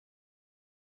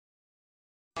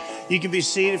You can be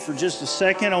seated for just a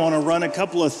second. I want to run a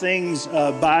couple of things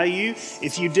by you.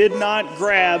 If you did not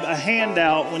grab a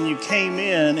handout when you came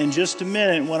in just a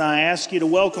minute, when I ask you to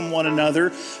welcome one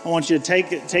another, I want you to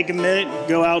take a minute,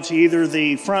 go out to either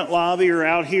the front lobby or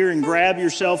out here and grab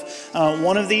yourself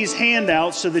one of these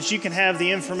handouts so that you can have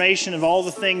the information of all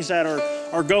the things that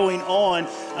are going on.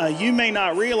 You may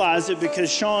not realize it because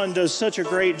Sean does such a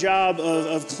great job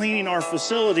of cleaning our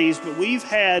facilities, but we've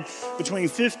had between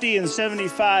 50 and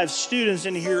 75 students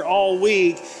in here all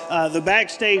week. The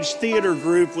Backstage Theater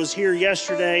group was here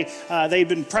yesterday. They've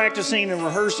been practicing and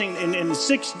rehearsing. In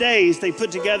 6 days, they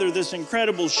put together this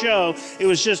incredible show. It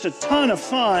was just a ton of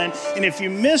fun. And if you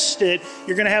missed it,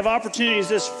 you're going to have opportunities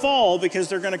this fall because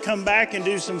they're going to come back and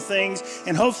do some things.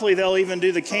 And hopefully they'll even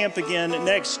do the camp again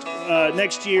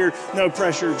next year. No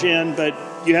pressure, Jen, but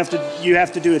you have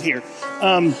to do it here.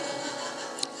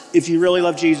 If you really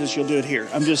love Jesus, you'll do it here.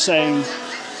 I'm just saying.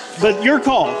 But your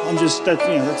call.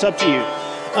 That's up to you.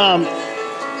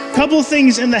 Couple of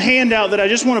things in the handout that I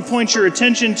just want to point your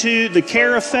attention to. The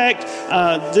Care Effect.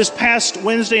 This past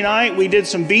Wednesday night, we did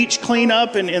some beach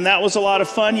cleanup, and that was a lot of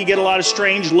fun. You get a lot of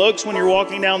strange looks when you're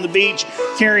walking down the beach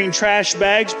carrying trash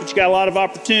bags, but you got a lot of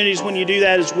opportunities when you do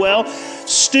that as well.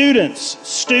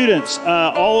 Students,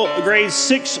 all grades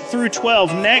 6 through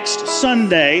 12, next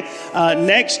Sunday,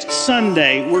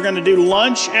 we're going to do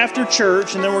lunch after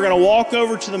church, and then we're going to walk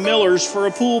over to the Millers for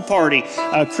a pool party.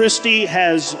 Christy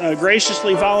has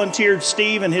graciously volunteered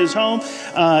Steve and his home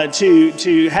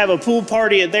to have a pool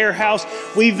party at their house.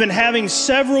 We've been having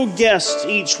several guests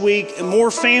each week,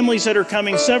 more families that are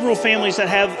coming, several families that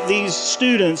have these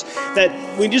students that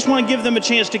we just want to give them a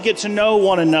chance to get to know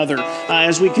one another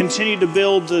as we continue to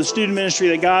build the student ministry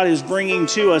that God is bringing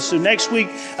to us. So next week,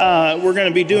 we're going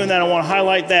to be doing that. I want to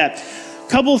highlight that.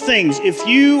 Couple of things. If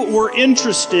you were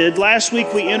interested, last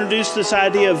week we introduced this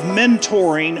idea of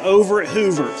mentoring over at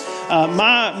Hoover.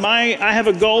 I have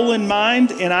a goal in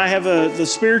mind, and I have the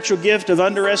spiritual gift of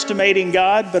underestimating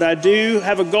God, but I do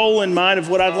have a goal in mind of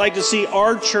what I'd like to see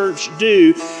our church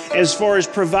do as far as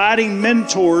providing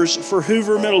mentors for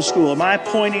Hoover Middle School. Am I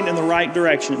pointing in the right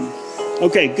direction?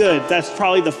 Okay, good. That's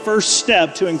probably the first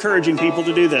step to encouraging people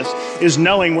to do this, is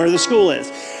knowing where the school is.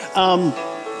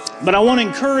 But I want to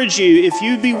encourage you, if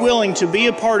you'd be willing to be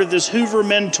a part of this Hoover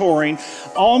mentoring,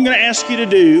 all I'm going to ask you to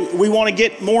do, we want to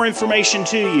get more information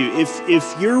to you.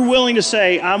 If you're willing to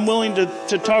say, I'm willing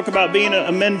to talk about being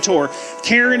a mentor,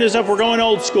 Karen is up, we're going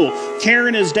old school.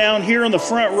 Karen is down here on the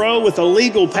front row with a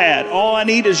legal pad. All I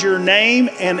need is your name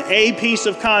and a piece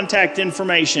of contact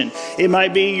information. It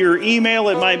might be your email,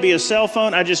 it might be a cell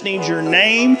phone. I just need your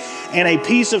name and a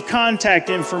piece of contact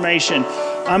information.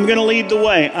 I'm going to lead the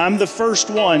way. I'm the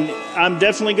first one. I'm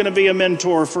definitely going to be a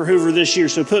mentor for Hoover this year,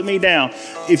 so put me down.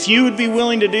 If you would be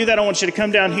willing to do that, I want you to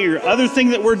come down here. Other thing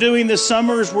that we're doing this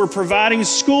summer is we're providing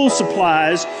school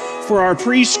supplies for our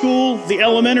preschool, the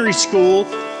elementary school,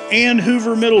 and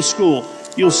Hoover Middle School.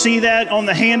 You'll see that on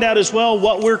the handout as well,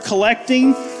 what we're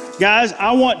collecting. Guys,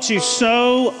 I want to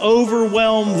so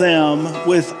overwhelm them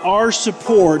with our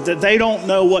support that they don't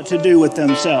know what to do with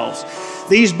themselves.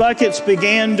 These buckets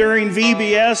began during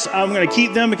VBS. I'm going to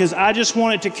keep them because I just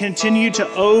want it to continue to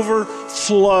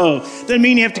overflow. Doesn't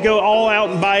mean you have to go all out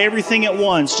and buy everything at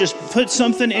once. Just put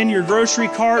something in your grocery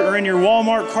cart or in your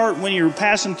Walmart cart when you're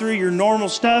passing through your normal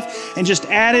stuff and just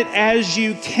add it as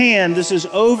you can. This is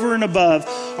over and above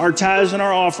our tithes and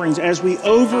our offerings as we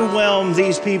overwhelm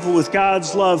these people with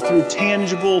God's love through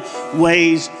tangible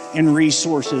ways and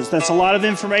resources. That's a lot of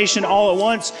information all at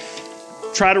once.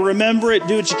 Try to remember it.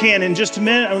 Do what you can. In just a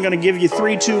minute, I'm going to give you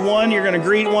 3, 2, 1. You're going to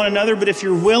greet one another. But if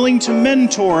you're willing to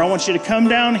mentor, I want you to come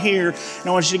down here, and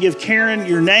I want you to give Karen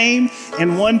your name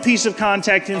and one piece of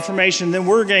contact information. Then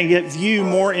we're going to get you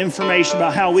more information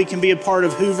about how we can be a part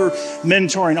of Hoover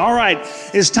mentoring. All right,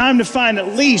 it's time to find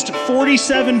at least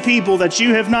 47 people that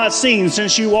you have not seen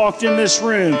since you walked in this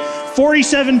room.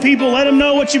 47 people. Let them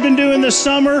know what you've been doing this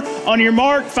summer. On your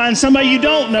mark, find somebody you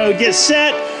don't know. Get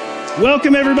set.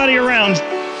 Welcome everybody around.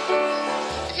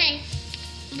 Okay,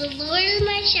 the Lord is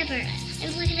my shepherd.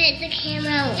 I'm looking at the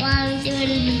camera while I'm doing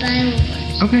the Bible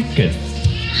verse. Okay, good.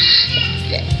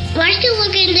 Why still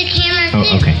looking at the camera too?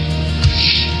 Oh, okay.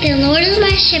 The Lord is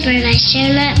my shepherd, I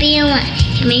shall not be in want.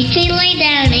 He makes me lie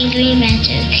down in green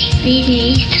pastures. He leads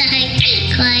me beside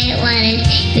quiet waters.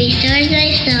 He restores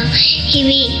my soul. He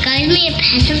guides me in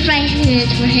paths of righteousness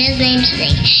for His name's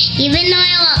sake. Even though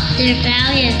I walk through the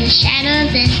valley of the shadow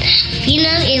of death, you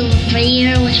know evil, for you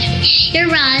are with me.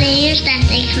 Your rod and your staff,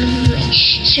 they comfort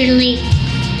me.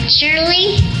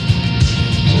 Surely,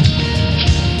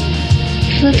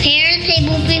 prepare a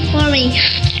table before me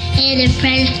in the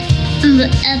presence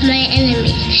of my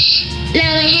enemies.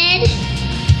 Now my head,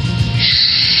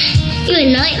 you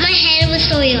anoint my head with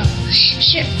oil.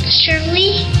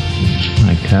 Surely,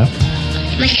 my cup,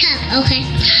 okay.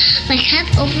 My cup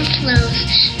overflows.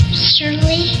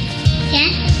 Surely,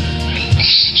 yes?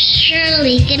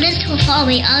 Surely goodness will follow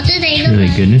me all the days of my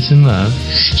life. Goodness and love.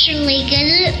 Surely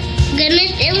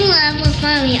goodness and love will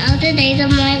follow me all the days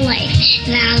of my life,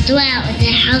 and I'll dwell in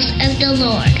the house of the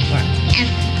Lord forever.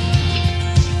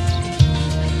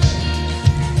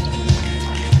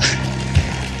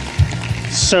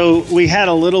 So we had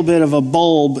a little bit of a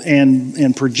bulb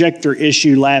and projector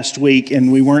issue last week,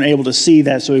 and we weren't able to see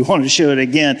that, so we wanted to show it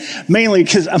again. Mainly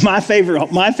because my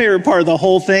favorite part of the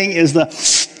whole thing is the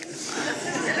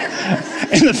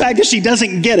and the fact that she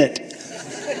doesn't get it.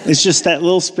 It's just that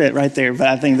little spit right there, but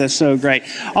I think that's so great.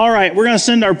 All right, we're going to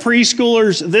send our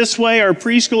preschoolers this way,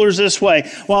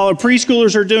 While our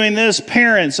preschoolers are doing this,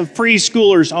 parents of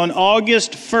preschoolers, on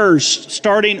August 1st,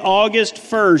 starting August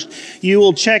 1st, you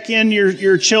will check in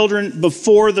your children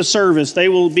before the service. They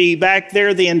will be back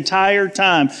there the entire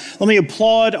time. Let me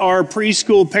applaud our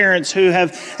preschool parents who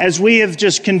have, as we have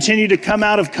just continued to come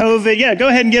out of COVID. Yeah, go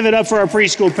ahead and give it up for our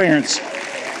preschool parents.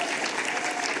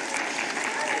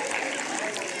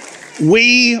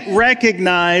 We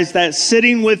recognize that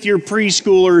sitting with your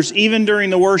preschoolers, even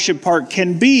during the worship part,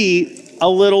 can be a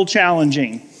little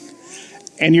challenging.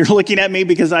 And you're looking at me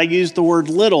because I used the word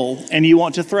little, and you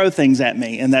want to throw things at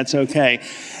me, and that's okay.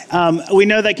 We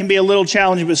know that can be a little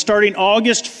challenging, but starting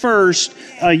August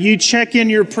 1st, you check in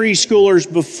your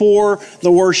preschoolers before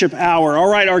the worship hour. All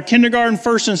right, our kindergarten,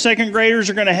 first, and second graders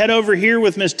are going to head over here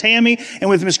with Miss Tammy and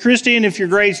with Miss Christy, and if you're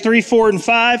grades 3, 4, and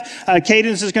 5,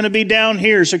 Cadence is going to be down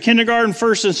here. So kindergarten,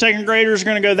 first, and second graders are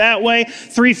going to go that way.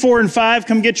 3, 4, and 5,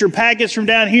 come get your packets from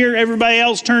down here. Everybody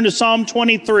else turn to Psalm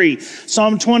 23.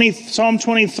 Psalm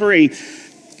 23.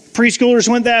 Preschoolers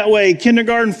went that way.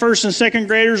 Kindergarten, first, and second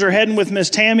graders are heading with Miss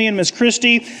Tammy and Miss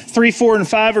Christy. 3, 4, and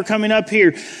 5 are coming up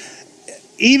here.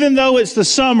 Even though it's the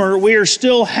summer, we are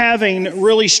still having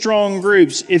really strong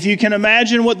groups. If you can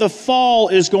imagine what the fall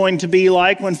is going to be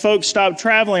like when folks stop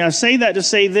traveling, I say that to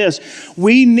say this.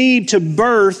 We need to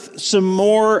birth some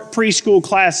more preschool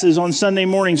classes on Sunday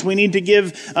mornings. We need to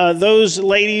give those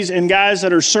ladies and guys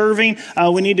that are serving,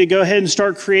 we need to go ahead and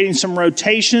start creating some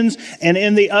rotations, and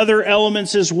in the other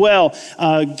elements as well.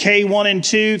 K1 and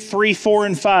 2, 3, 4,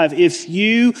 and 5. If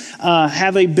you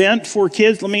have a bent for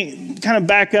kids, let me kind of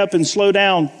back up and slow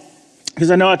down, because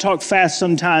I know I talk fast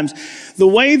sometimes. The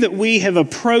way that we have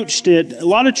approached it, a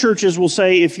lot of churches will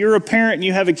say, if you're a parent and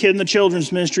you have a kid in the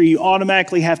children's ministry, you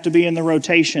automatically have to be in the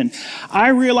rotation. I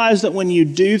realize that when you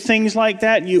do things like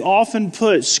that, you often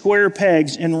put square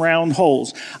pegs in round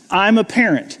holes. I'm a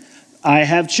parent. I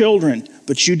have children,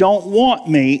 but you don't want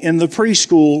me in the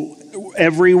preschool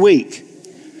every week.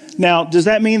 Now, does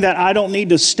that mean that I don't need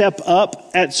to step up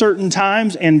at certain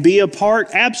times and be a part?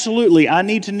 Absolutely. I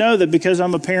need to know that because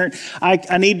I'm a parent,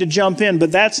 I need to jump in,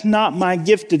 but that's not my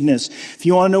giftedness. If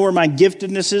you want to know where my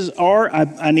giftednesses are,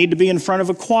 I need to be in front of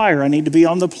a choir. I need to be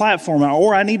on the platform,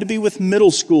 or I need to be with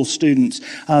middle school students.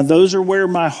 Those are where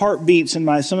my heart beats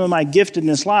and some of my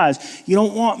giftedness lies. You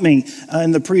don't want me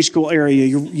in the preschool area.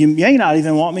 You may not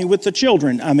even want me with the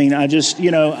children. I mean,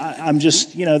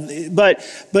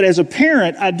 but as a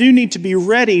parent, I do need to be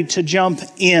ready to jump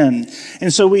in.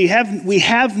 And so we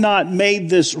have not made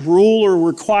this rule or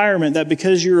requirement that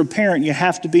because you're a parent, you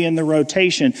have to be in the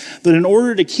rotation. But in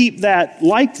order to keep that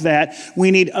like that,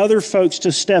 we need other folks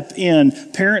to step in,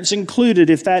 parents included,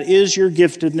 if that is your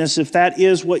giftedness, if that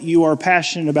is what you are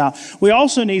passionate about. We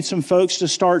also need some folks to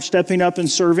start stepping up and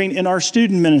serving in our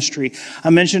student ministry. I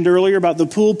mentioned earlier about the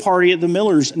pool party at the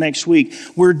Millers next week.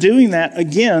 We're doing that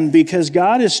again because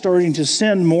God is starting to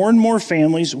send more and more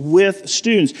families with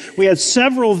students. We had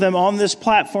several of them on this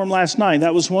platform last night.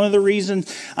 That was one of the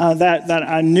reasons that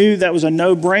I knew that was a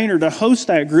no-brainer to host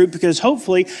that group, because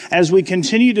hopefully as we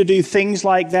continue to do things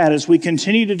like that, as we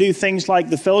continue to do things like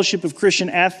the Fellowship of Christian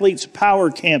Athletes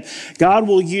Power Camp, God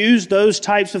will use those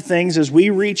types of things as we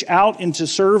reach out and to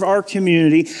serve our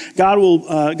community. God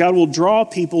will draw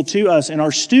people to us, and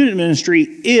our student ministry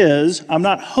is, I'm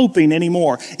not hoping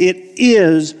anymore, it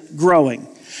is growing.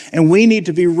 And we need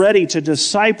to be ready to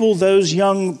disciple those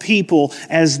young people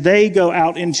as they go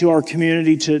out into our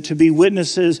community to be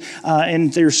witnesses in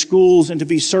their schools and to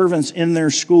be servants in their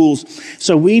schools.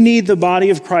 So we need the body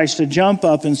of Christ to jump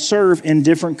up and serve in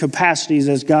different capacities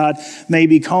as God may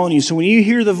be calling you. So when you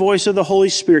hear the voice of the Holy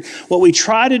Spirit, what we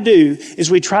try to do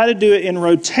is we try to do it in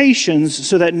rotations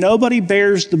so that nobody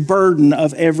bears the burden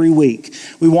of every week.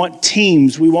 We want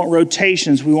teams. We want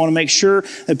rotations. We want to make sure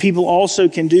that people also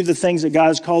can do the things that God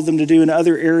has God's called them to do in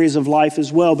other areas of life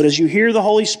as well. But as you hear the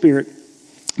Holy Spirit,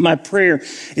 my prayer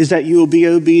is that you will be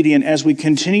obedient as we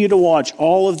continue to watch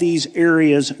all of these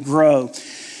areas grow.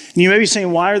 And you may be saying,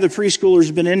 why are the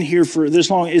preschoolers been in here for this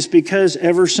long? It's because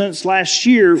ever since last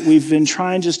year, we've been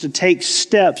trying just to take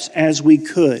steps as we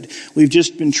could. We've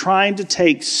just been trying to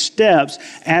take steps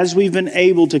as we've been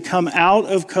able to come out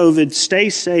of COVID, stay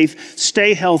safe,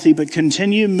 stay healthy, but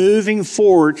continue moving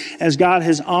forward as God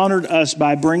has honored us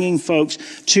by bringing folks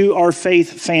to our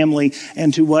faith family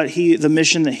and to the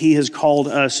mission that He has called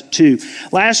us to.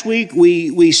 Last week,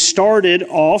 we started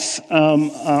off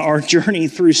our journey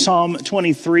through Psalm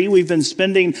 23. We've been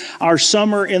spending our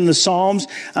summer in the Psalms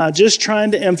just trying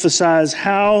to emphasize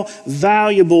how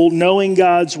valuable knowing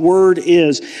God's Word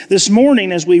is. This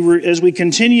morning, as we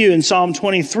continue in Psalm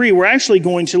 23, we're actually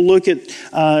going to look at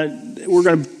we're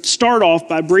going to start off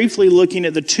by briefly looking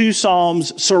at the two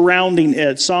Psalms surrounding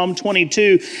it, Psalm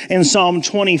 22 and Psalm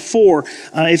 24.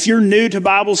 If you're new to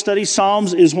Bible study,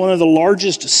 Psalms is one of the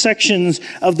largest sections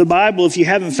of the Bible. If you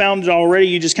haven't found it already,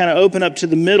 you just kind of open up to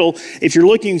the middle. If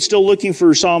you're still looking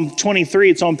for Psalm 23,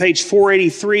 it's on page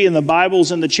 483 in the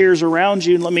Bibles and the chairs around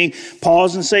you. And let me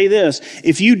pause and say this.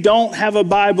 If you don't have a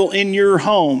Bible in your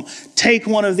home, take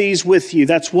one of these with you.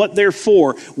 That's what they're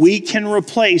for. We can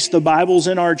replace the Bibles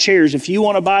in our chairs. If you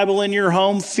want a Bible in your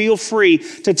home, feel free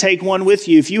to take one with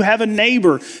you. If you have a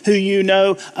neighbor who you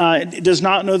know does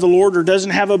not know the Lord or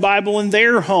doesn't have a Bible in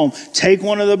their home, take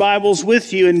one of the Bibles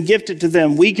with you and gift it to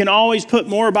them. We can always put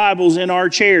more Bibles in our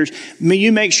chairs.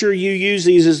 You make sure you use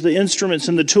these as the instruments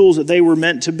and the tools that they were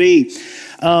meant to be.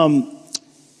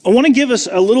 I want to give us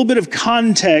a little bit of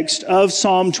context of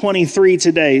Psalm 23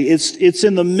 today. It's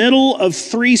in the middle of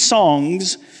three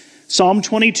songs, Psalm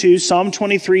 22, Psalm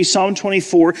 23, Psalm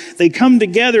 24. They come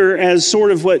together as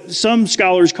sort of what some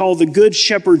scholars call the Good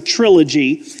Shepherd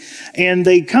trilogy. And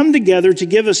they come together to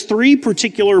give us three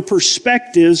particular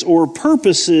perspectives or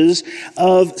purposes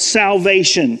of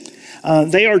salvation.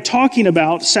 They are talking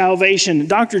about salvation.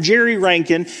 Dr. Jerry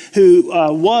Rankin, who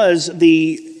was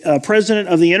the president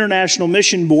of the International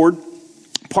Mission Board,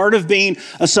 part of being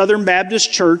a Southern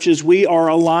Baptist church is we are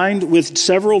aligned with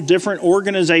several different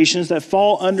organizations that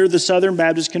fall under the Southern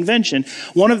Baptist Convention.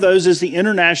 One of those is the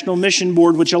International Mission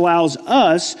Board, which allows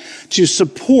us to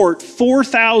support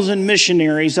 4,000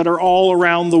 missionaries that are all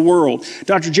around the world.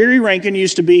 Dr. Jerry Rankin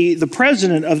used to be the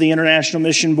president of the International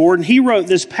Mission Board, and he wrote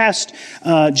this past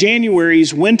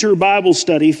January's winter Bible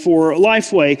study for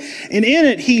Lifeway. And in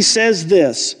it, he says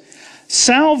this: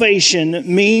 salvation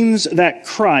means that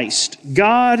Christ,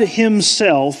 God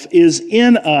Himself, is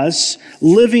in us,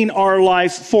 living our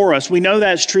life for us. We know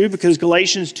that's true because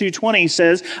Galatians 2:20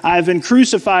 says, I have been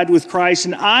crucified with Christ,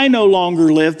 and I no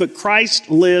longer live, but Christ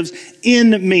lives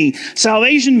in me.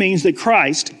 Salvation means that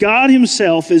Christ, God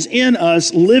Himself, is in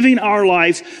us, living our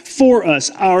life for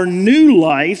us. Our new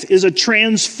life is a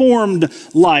transformed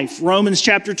life. Romans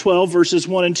chapter 12, verses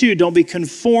 1 and 2. Don't be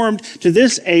conformed to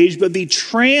this age, but be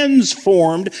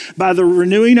transformed by the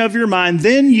renewing of your mind.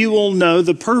 Then you will know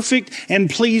the perfect and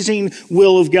pleasing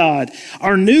will of God.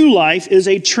 Our new life is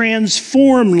a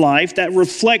transformed life that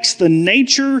reflects the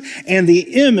nature and the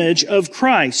image of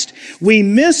Christ. We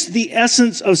miss the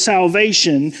essence of salvation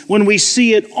when we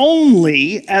see it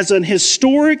only as an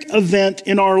historic event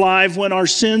in our life when our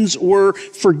sins were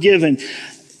forgiven,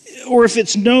 or if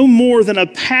it's no more than a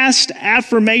past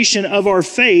affirmation of our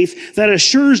faith that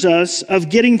assures us of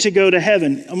getting to go to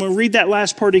heaven. I'm going to read that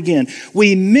last part again.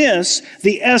 We miss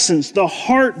the essence, the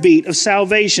heartbeat of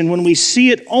salvation when we see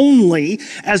it only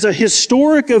as a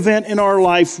historic event in our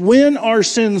life when our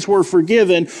sins were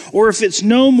forgiven, or if it's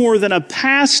no more than a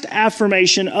past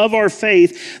affirmation of our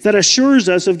faith that assures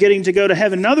us of getting to go to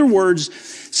heaven. In other words,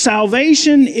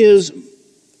 salvation is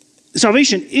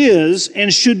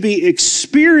and should be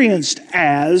experienced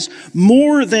as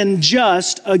more than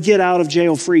just a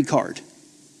get-out-of-jail-free card.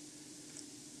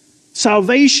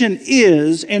 Salvation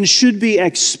is and should be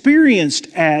experienced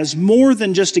as more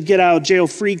than just a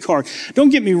get-out-of-jail-free card. Don't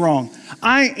get me wrong.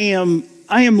 I am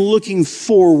looking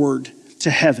forward to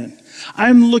heaven.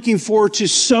 I'm looking forward to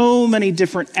so many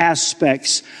different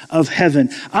aspects of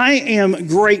heaven. I am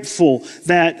grateful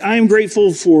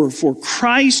for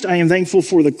Christ. I am thankful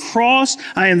for the cross.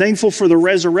 I am thankful for the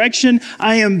resurrection.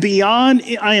 I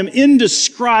am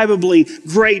indescribably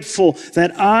grateful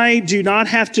that I do not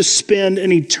have to spend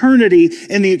an eternity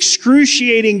in the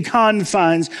excruciating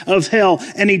confines of hell,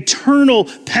 an eternal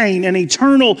pain, an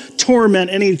eternal torment,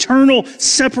 an eternal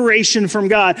separation from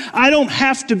God. I don't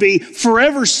have to be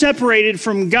forever separated separated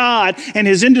from God and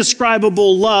his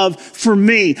indescribable love for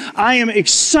me. I am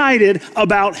excited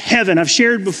about heaven. I've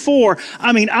shared before.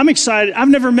 I'm excited. I've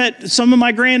never met some of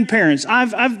my grandparents.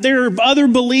 There are other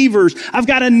believers. I've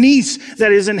got a niece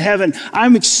that is in heaven.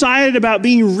 I'm excited about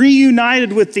being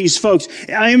reunited with these folks.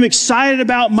 I am excited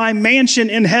about my mansion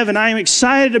in heaven. I am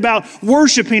excited about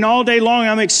worshiping all day long.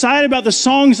 I'm excited about the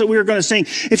songs that we're going to sing.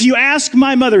 If you ask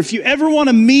my mother, if you ever want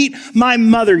to meet my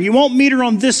mother, you won't meet her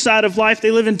on this side of life.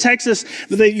 They live in Texas,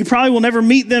 but you probably will never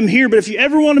meet them here. But if you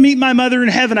ever want to meet my mother in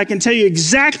heaven, I can tell you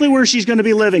exactly where she's going to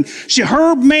be living.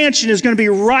 Her mansion is going to be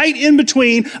right in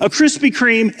between a Krispy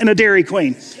Kreme and a Dairy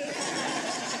Queen.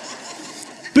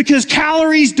 Because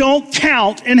calories don't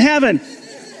count in heaven.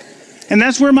 And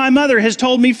that's where my mother has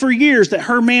told me for years that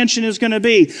her mansion is going to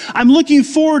be. I'm looking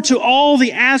forward to all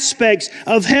the aspects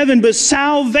of heaven, but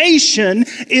salvation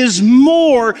is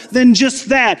more than just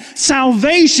that.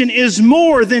 Salvation is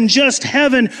more than just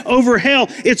heaven over hell.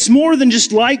 It's more than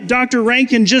just, like Dr.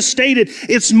 Rankin just stated,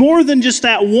 it's more than just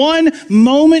that one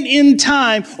moment in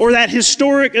time or that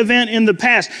historic event in the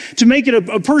past. To make it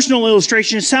a personal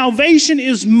illustration, salvation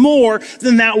is more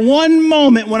than that one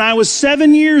moment when I was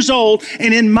 7 years old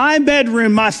and in my bedroom,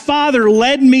 my father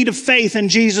led me to faith in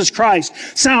Jesus Christ.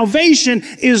 Salvation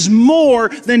is more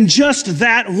than just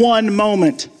that one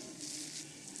moment.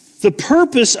 The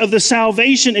purpose of the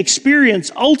salvation experience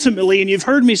ultimately, and you've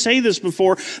heard me say this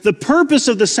before, the purpose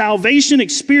of the salvation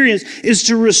experience is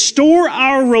to restore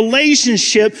our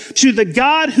relationship to the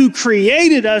God who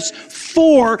created us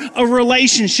for a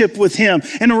relationship with him.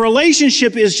 And a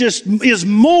relationship is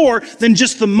more than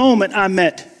just the moment I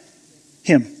met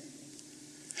him.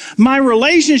 My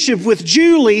relationship with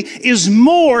Julie is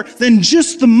more than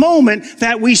just the moment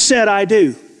that we said I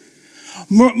do.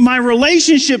 My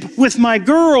relationship with my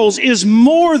girls is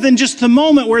more than just the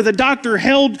moment where the doctor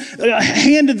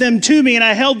handed them to me and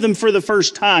I held them for the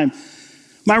first time.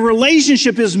 My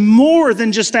relationship is more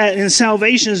than just that, and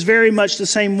salvation is very much the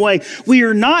same way. We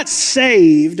are not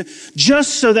saved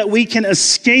just so that we can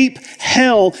escape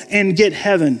hell and get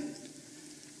heaven.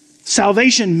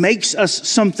 Salvation makes us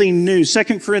something new.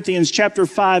 2 Corinthians chapter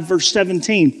 5, verse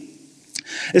 17.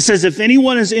 It says, if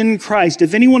anyone is in Christ,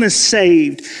 if anyone is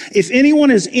saved, if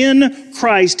anyone is in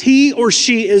Christ, he or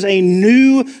she is a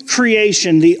new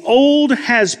creation. The old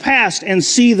has passed, and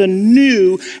see, the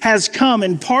new has come.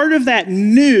 And part of that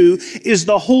new is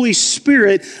the Holy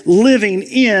Spirit living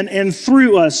in and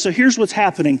through us. So here's what's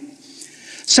happening.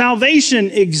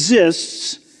 Salvation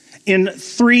exists in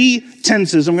three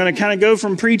tenses. I'm going to kind of go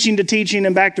from preaching to teaching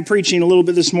and back to preaching a little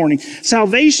bit this morning.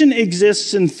 Salvation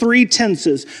exists in three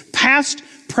tenses: past,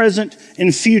 present,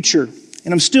 and future.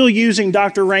 And I'm still using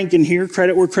Dr. Rankin here,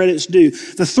 credit where credit's due.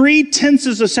 The three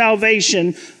tenses of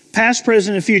salvation, past,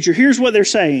 present, and future. Here's what they're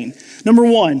saying. Number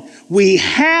one, we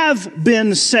have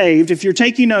been saved. If you're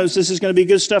taking notes, this is going to be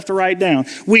good stuff to write down.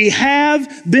 We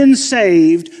have been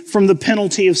saved from the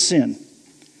penalty of sin.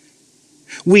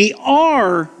 We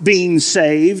are being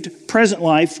saved, present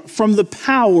life, from the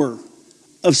power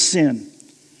of sin.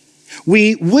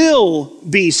 We will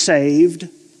be saved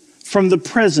from the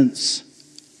presence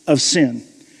of sin.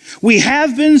 We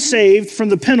have been saved from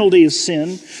the penalty of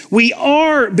sin. We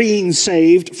are being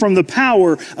saved from the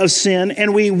power of sin,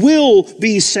 and we will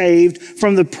be saved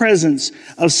from the presence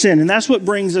of sin. And that's what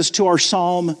brings us to our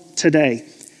psalm today,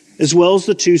 as well as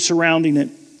the two surrounding it.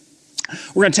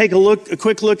 We're going to take a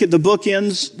quick look at the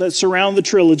bookends that surround the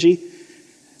trilogy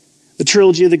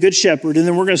of the Good Shepherd, and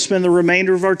then we're going to spend the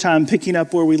remainder of our time picking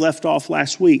up where we left off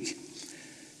last week.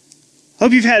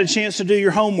 Hope you've had a chance to do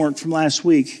your homework from last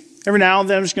week. Every now and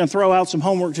then I'm just going to throw out some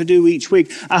homework to do each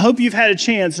week. I hope you've had a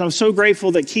chance, and I'm so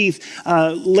grateful that Keith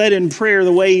led in prayer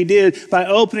the way he did by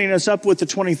opening us up with the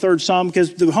 23rd Psalm,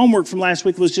 because the homework from last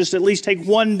week was just at least take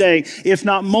one day, if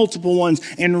not multiple ones,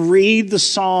 and read the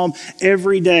Psalm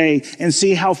every day and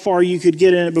see how far you could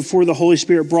get in it before the Holy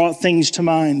Spirit brought things to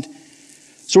mind.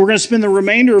 So we're going to spend the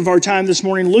remainder of our time this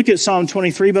morning look at Psalm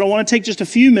 23, but I want to take just a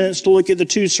few minutes to look at the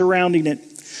two surrounding it.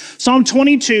 Psalm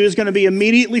 22 is going to be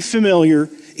immediately familiar,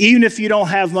 even if you don't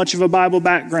have much of a Bible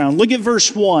background. Look at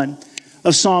verse 1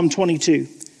 of Psalm 22.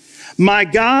 My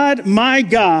God,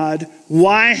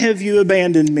 why have you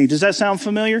abandoned me? Does that sound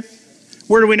familiar?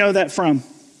 Where do we know that from?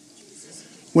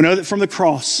 We know that from the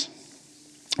cross.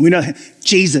 We know that.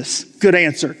 Jesus. Good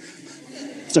answer.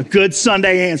 It's a good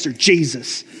Sunday answer.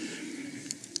 Jesus.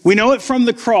 We know it from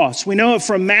the cross. We know it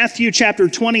from Matthew chapter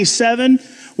 27.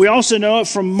 We also know it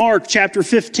from Mark chapter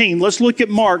 15. Let's look at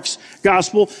Mark's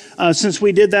gospel since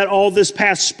we did that all this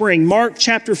past spring. Mark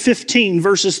chapter 15,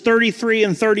 verses 33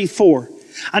 and 34.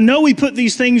 I know we put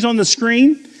these things on the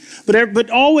screen, but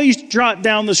always jot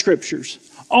down the scriptures.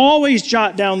 Always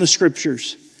jot down the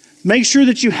scriptures. Make sure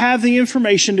that you have the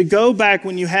information to go back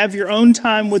when you have your own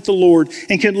time with the Lord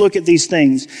and can look at these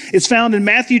things. It's found in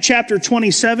Matthew chapter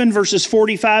 27, verses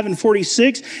 45 and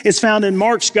 46. It's found in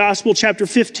Mark's Gospel, chapter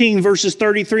 15, verses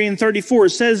 33 and 34. It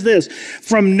says this,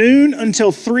 "From noon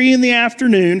until 3 in the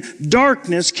afternoon,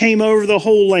 darkness came over the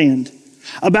whole land.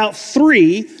 About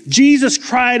 3, Jesus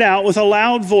cried out with a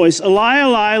loud voice, 'Eli,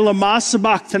 Eli, lama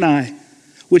sabachthani,'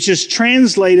 which is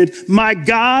translated, 'My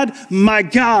God,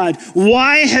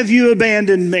 why have you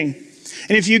abandoned me?'"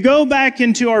 And if you go back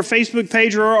into our Facebook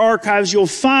page or our archives, you'll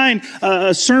find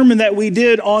a sermon that we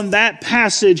did on that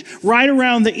passage right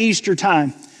around the Easter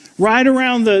time, right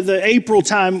around the April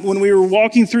time when we were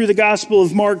walking through the Gospel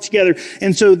of Mark together.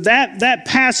 And so that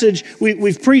passage,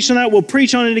 we've preached on that, we'll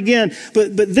preach on it again.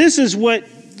 But this is what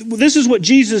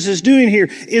Jesus is doing here.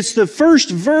 It's the first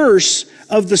verse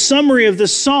of the summary of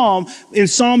this psalm in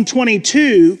Psalm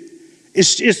 22.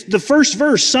 It's the first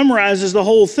verse summarizes the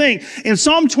whole thing. In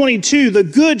Psalm 22, the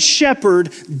good shepherd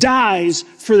dies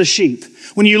for the sheep.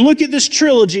 When you look at this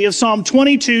trilogy of Psalm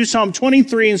 22, Psalm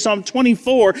 23, and Psalm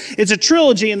 24, it's a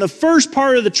trilogy, and the first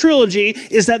part of the trilogy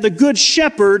is that the good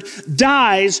shepherd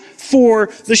dies for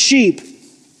the sheep.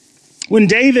 When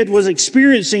David was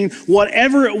experiencing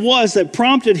whatever it was that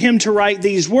prompted him to write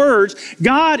these words,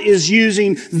 God is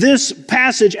using this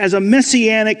passage as a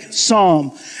messianic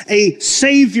psalm, a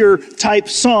savior type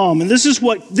psalm. And this is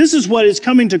what is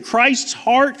coming to Christ's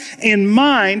heart and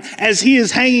mind as he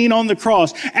is hanging on the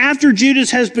cross. After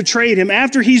Judas has betrayed him,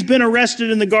 after he's been arrested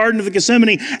in the Garden of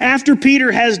Gethsemane, after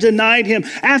Peter has denied him,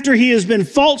 after he has been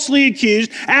falsely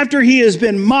accused, after he has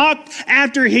been mocked,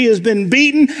 after he has been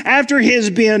beaten, after he has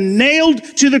been nailed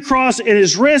to the cross at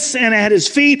his wrists and at his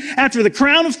feet, after the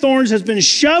crown of thorns has been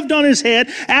shoved on his head,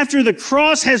 after the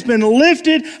cross has been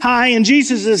lifted high and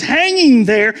Jesus is hanging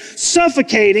there,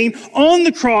 suffocating on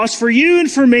the cross for you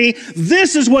and for me,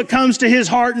 this is what comes to his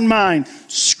heart and mind: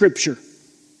 Scripture.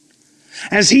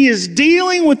 As he is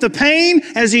dealing with the pain,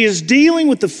 as he is dealing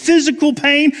with the physical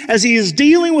pain, as he is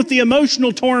dealing with the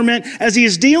emotional torment, as he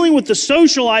is dealing with the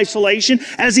social isolation,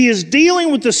 as he is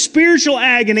dealing with the spiritual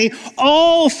agony,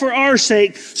 all for our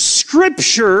sake,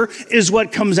 Scripture is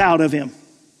what comes out of him.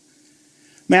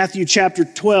 Matthew chapter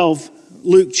 12,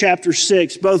 Luke chapter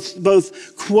 6,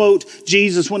 both quote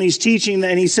Jesus when he's teaching,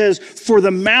 and he says, "For the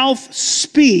mouth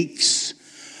speaks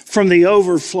from the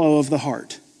overflow of the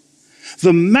heart."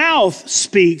 The mouth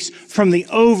speaks from the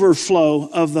overflow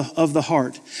of the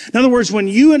heart. In other words, when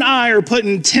you and I are put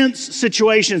in tense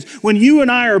situations, when you and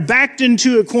I are backed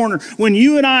into a corner, when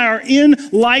you and I are in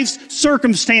life's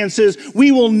circumstances,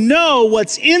 we will know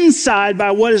what's inside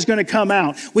by what is going to come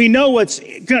out. We know what's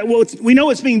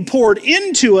being poured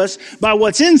into us by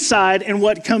what's inside and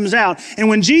what comes out. And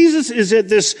when Jesus is at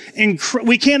this,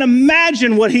 we can't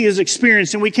imagine what he is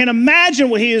experiencing. We can't imagine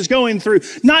what he is going through.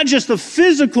 Not just the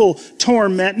physical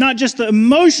torment, not just the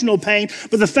emotional pain,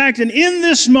 but the fact that in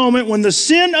this moment when the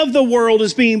sin of the world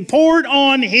is being poured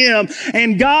on him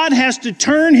and God has to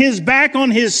turn his back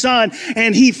on his son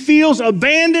and he feels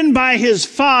abandoned by his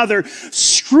Father,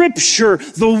 Scripture,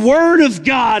 the Word of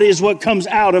God, is what comes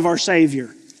out of our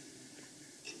Savior.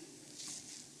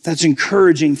 That's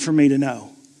encouraging for me to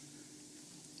know.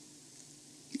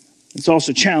 It's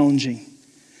also challenging.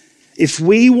 If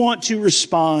we want to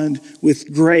respond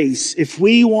with grace, if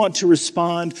we want to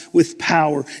respond with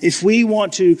power, if we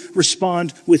want to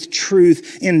respond with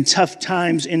truth in tough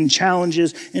times, in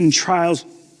challenges, in trials,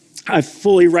 I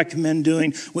fully recommend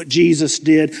doing what Jesus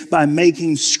did by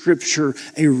making Scripture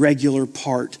a regular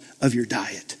part of your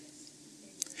diet.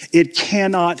 It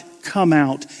cannot come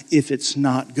out if it's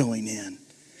not going in.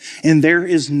 And there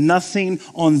is nothing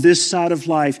on this side of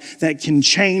life that can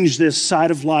change this side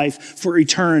of life for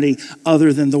eternity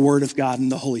other than the Word of God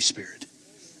and the Holy Spirit.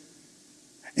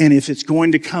 And if it's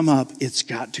going to come up, it's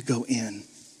got to go in.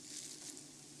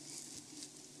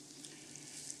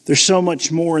 There's so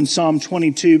much more in Psalm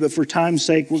 22, but for time's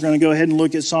sake, we're going to go ahead and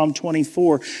look at Psalm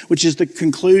 24, which is the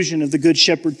conclusion of the Good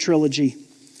Shepherd trilogy.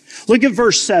 Look at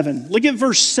verse 7. Look at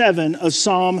verse 7 of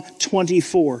Psalm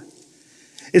 24.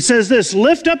 It says this: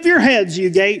 "Lift up your heads, you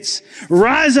gates.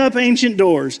 Rise up, ancient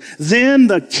doors. Then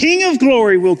the King of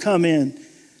glory will come in."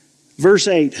 Verse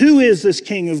 8. Who is this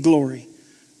King of glory?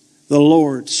 The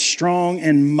Lord, strong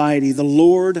and mighty. The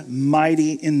Lord,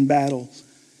 mighty in battle.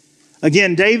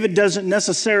 Again, David doesn't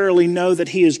necessarily know that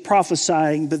he is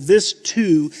prophesying, but this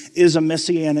too is a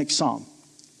messianic psalm.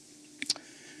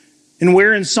 And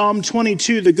where in Psalm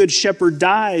 22 the Good Shepherd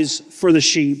dies for the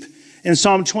sheep, in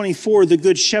Psalm 24, the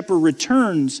Good Shepherd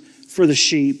returns for the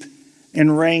sheep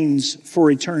and reigns for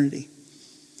eternity.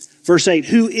 Verse 8,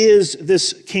 who is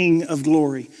this King of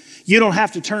glory? You don't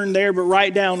have to turn there, but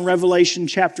write down Revelation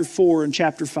chapter 4 and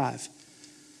chapter 5.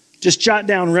 Just jot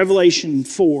down Revelation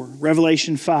 4,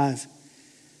 Revelation 5.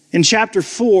 In chapter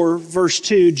 4, verse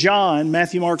 2, John,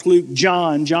 Matthew, Mark, Luke,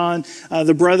 John,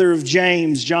 the brother of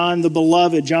James, John the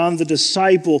beloved, John the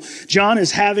disciple. John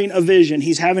is having a vision.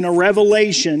 He's having a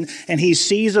revelation, and he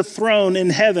sees a throne in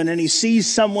heaven, and he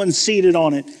sees someone seated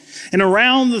on it. And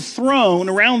around the throne,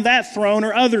 around that throne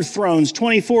are other thrones,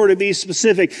 24 to be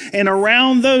specific. And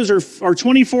around those are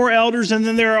 24 elders, and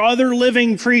then there are other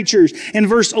living creatures. And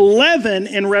verse 11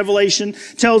 in Revelation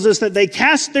tells us that they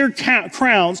cast their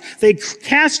crowns. They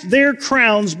cast their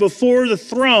crowns before the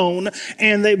throne,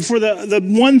 and before the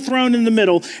one throne in the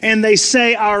middle. And they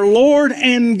say, our Lord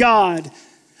and God,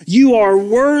 you are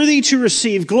worthy to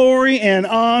receive glory and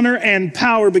honor and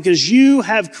power because you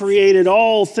have created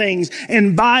all things,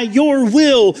 and by your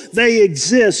will they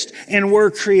exist and were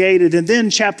created. And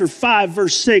then chapter 5,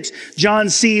 verse 6,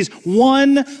 John sees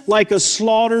one like a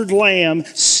slaughtered lamb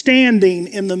standing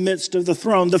in the midst of the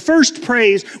throne. The first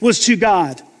praise was to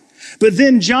God. But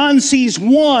then John sees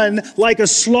one like a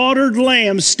slaughtered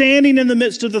lamb standing in the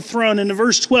midst of the throne. And in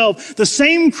verse 12, the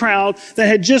same crowd that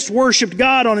had just worshiped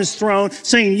God on his throne,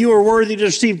 saying, you are worthy to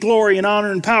receive glory and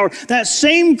honor and power. That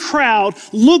same crowd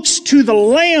looks to the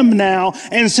Lamb now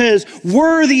and says,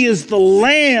 worthy is the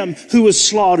Lamb who was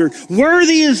slaughtered.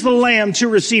 Worthy is the Lamb to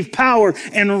receive power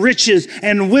and riches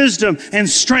and wisdom and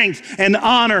strength and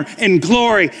honor and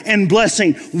glory and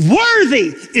blessing.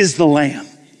 Worthy is the Lamb.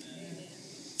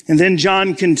 And then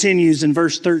John continues in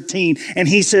verse 13, and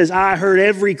he says, I heard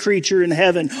every creature in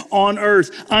heaven, on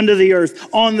earth, under the earth,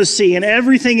 on the sea, and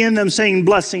everything in them saying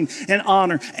blessing and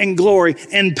honor and glory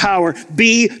and power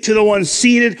be to the one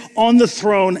seated on the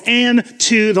throne and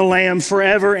to the Lamb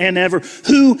forever and ever.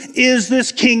 Who is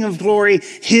this King of glory?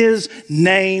 His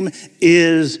name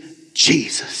is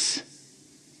Jesus.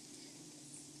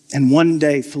 And one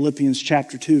day, Philippians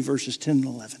chapter 2, verses 10 and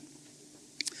 11.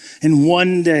 And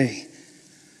one day,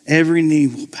 every knee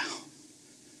will bow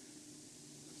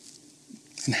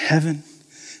in heaven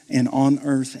and on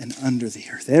earth and under the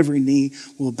earth. Every knee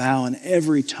will bow and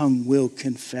every tongue will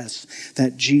confess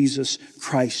that Jesus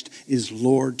Christ is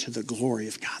Lord to the glory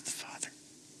of God the Father.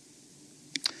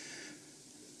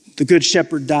 The good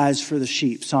shepherd dies for the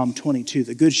sheep, Psalm 22.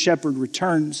 The good shepherd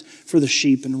returns for the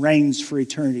sheep and reigns for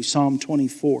eternity, Psalm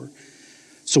 24.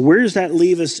 So where does that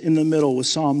leave us in the middle with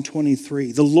Psalm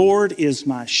 23? The Lord is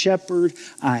my shepherd.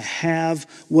 I have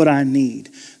what I need.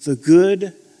 The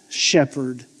good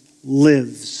shepherd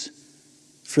lives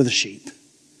for the sheep.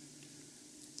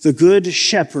 The good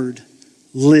shepherd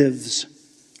lives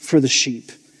for the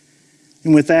sheep.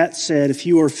 And with that said, if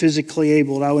you are physically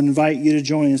able, I would invite you to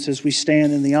join us as we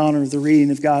stand in the honor of the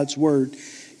reading of God's word.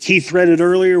 Keith read it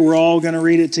earlier. We're all going to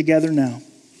read it together now.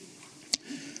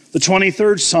 The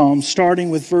 23rd Psalm, starting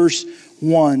with verse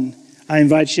 1. I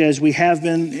invite you, as we have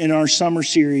been in our summer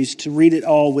series, to read it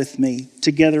all with me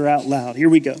together out loud. Here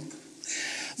we go.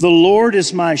 The Lord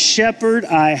is my shepherd.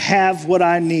 I have what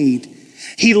I need.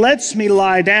 He lets me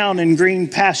lie down in green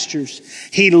pastures.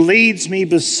 He leads me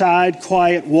beside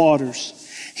quiet waters.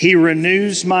 He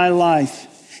renews my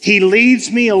life. He leads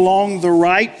me along the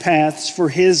right paths for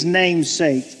his name's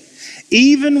sake.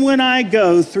 Even when I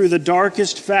go through the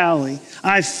darkest valley,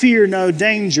 I fear no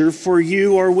danger, for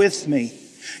you are with me.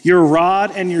 Your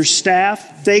rod and your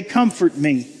staff, they comfort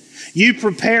me. You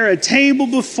prepare a table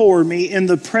before me in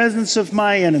the presence of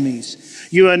my enemies.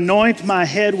 You anoint my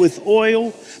head with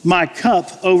oil, my cup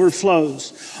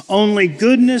overflows. Only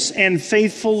goodness and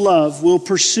faithful love will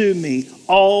pursue me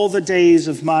all the days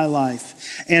of my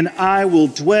life, and I will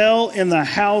dwell in the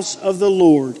house of the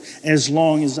Lord as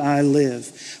long as I live.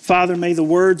 Father, may the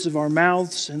words of our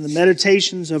mouths and the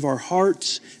meditations of our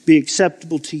hearts be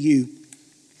acceptable to you.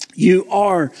 You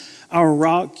are our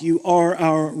rock. You are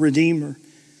our Redeemer.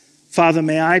 Father,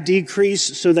 may I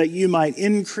decrease so that you might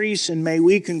increase, and may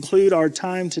we conclude our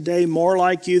time today more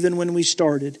like you than when we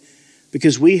started,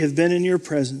 because we have been in your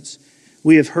presence,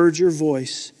 we have heard your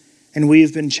voice, and we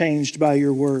have been changed by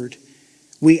your word.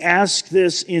 We ask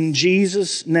this in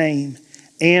Jesus' name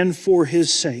and for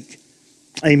his sake.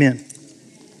 Amen.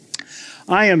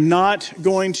 I am not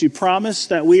going to promise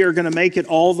that we are going to make it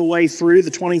all the way through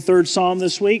the 23rd Psalm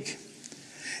this week.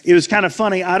 It was kind of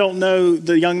funny. I don't know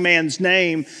the young man's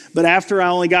name, but after I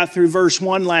only got through verse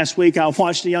 1 last week, I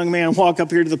watched a young man walk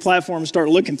up here to the platform and start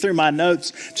looking through my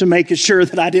notes to make sure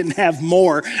that I didn't have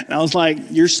more. And I was like,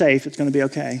 you're safe. It's going to be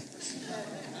okay.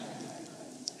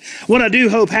 What I do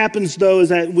hope happens, though, is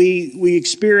that we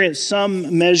experience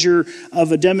some measure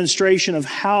of a demonstration of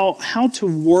how to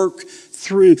work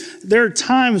through. There are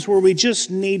times where we just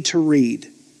need to read,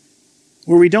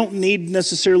 where we don't need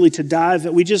necessarily to dive.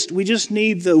 We just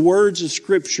need the words of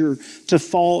Scripture to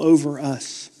fall over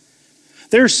us.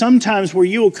 There are some times where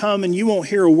you will come and you won't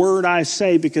hear a word I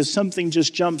say because something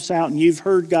just jumps out and you've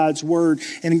heard God's word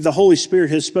and the Holy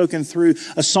Spirit has spoken through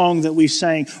a song that we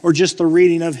sang or just the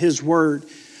reading of His word.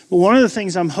 But one of the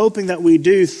things I'm hoping that we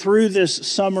do through this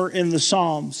summer in the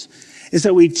Psalms is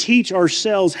that we teach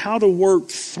ourselves how to work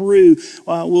through.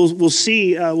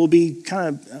 We'll be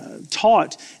kind of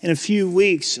taught in a few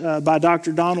weeks by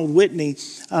Dr. Donald Whitney,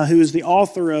 who is the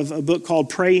author of a book called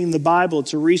Praying the Bible.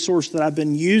 It's a resource that I've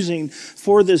been using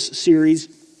for this series,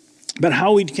 but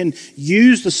how we can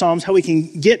use the Psalms, how we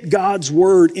can get God's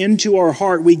word into our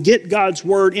heart. We get God's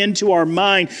word into our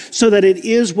mind so that it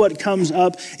is what comes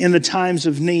up in the times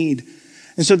of need.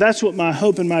 And so that's what my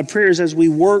hope and my prayer is as we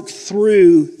work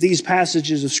through these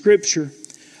passages of Scripture.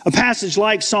 A passage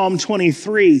like Psalm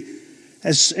 23,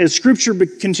 as Scripture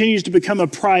continues to become a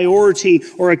priority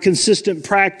or a consistent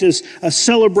practice, a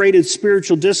celebrated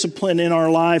spiritual discipline in our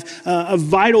life, a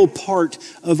vital part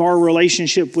of our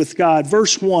relationship with God.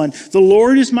 Verse 1, the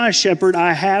Lord is my shepherd,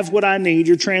 I have what I need.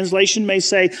 Your translation may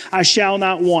say, I shall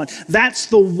not want. That's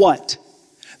the what.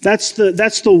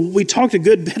 We talked a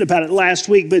good bit about it last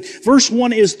week, but verse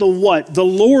 1 is the what. The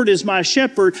Lord is my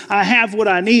shepherd, I have what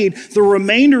I need. The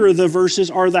remainder of the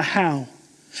verses are the how.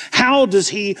 How does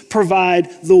He provide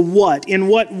the what? In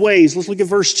what ways? Let's look at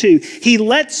verse 2. He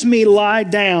lets me lie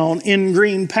down in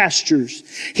green pastures.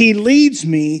 He leads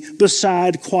me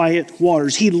beside quiet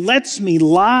waters. He lets me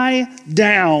lie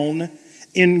down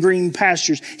in green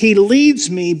pastures. He leads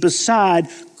me beside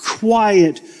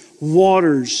quiet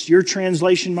waters. Your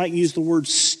translation might use the word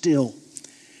still.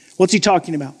 What's He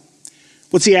talking about?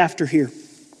 What's He after here?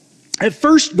 At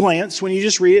first glance, when you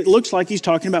just read it, it looks like He's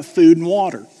talking about food and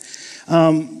water.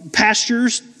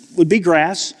 Pastures would be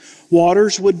grass.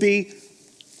 Waters would be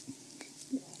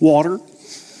water.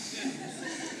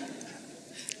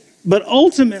 But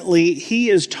ultimately,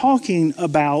 He is talking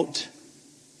about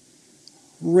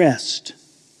rest.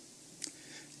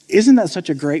 Isn't that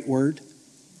such a great word?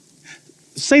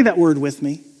 Say that word with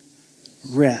me.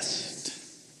 Rest.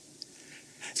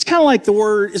 It's kind of like the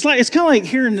word, it's kind of like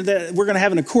hearing that we're going to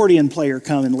have an accordion player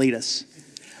come and lead us.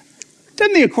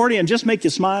 Doesn't the accordion just make you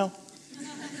smile?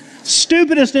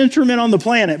 Stupidest instrument on the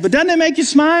planet, but doesn't it make you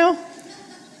smile?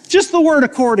 Just the word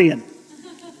accordion.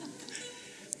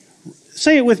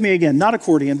 Say it with me again. Not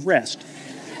accordion, rest.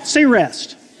 Say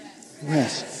rest.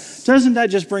 Rest. Doesn't that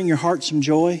just bring your heart some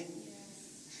joy?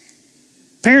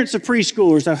 Parents of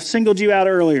preschoolers, I singled you out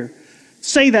earlier.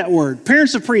 Say that word.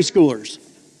 Parents of preschoolers.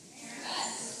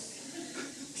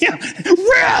 Yeah,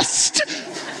 rest!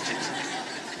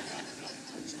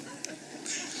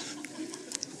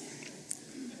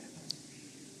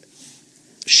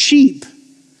 Sheep,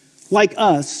 like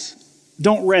us,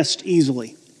 don't rest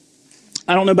easily.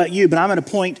 I don't know about you, but I'm at a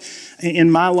point in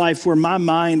my life where my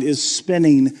mind is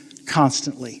spinning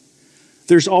constantly.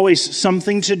 There's always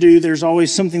something to do. There's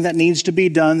always something that needs to be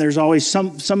done. There's always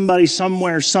somebody,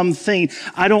 somewhere, something.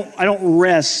 I don't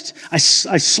rest. I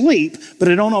sleep, but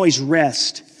I don't always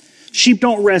rest. Sheep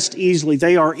don't rest easily.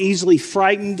 They are easily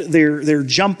frightened. They're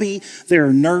jumpy.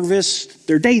 They're nervous.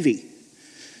 They're Davy.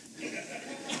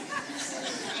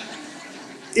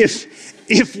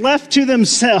 If left to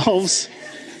themselves,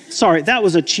 sorry, that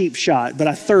was a cheap shot, but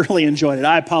I thoroughly enjoyed it.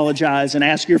 I apologize and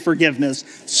ask your forgiveness.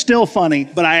 Still funny,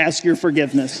 but I ask your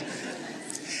forgiveness.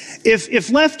 If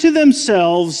left to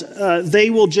themselves, they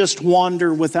will just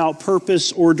wander without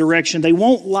purpose or direction. They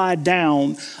won't lie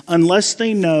down unless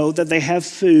they know that they have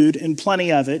food and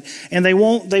plenty of it. And they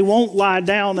won't lie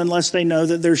down unless they know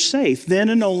that they're safe. Then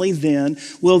and only then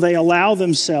will they allow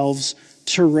themselves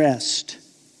to rest.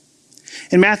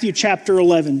 In Matthew chapter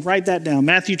 11, write that down.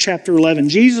 Matthew chapter 11,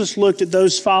 Jesus looked at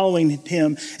those following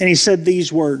Him and He said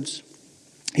these words.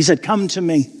 He said, "Come to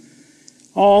me,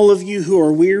 all of you who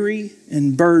are weary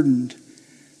and burdened,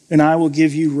 and I will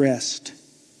give you rest.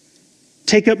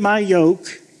 Take up my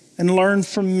yoke and learn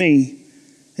from me,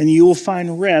 and you will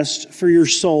find rest for your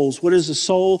souls." What is the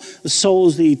soul? The soul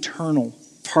is the eternal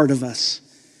part of us.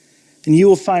 And you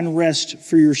will find rest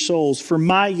for your souls. For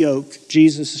my yoke,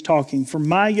 Jesus is talking, for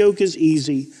my yoke is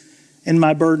easy and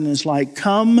my burden is light.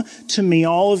 Come to me,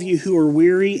 all of you who are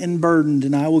weary and burdened,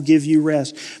 and I will give you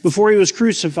rest. Before He was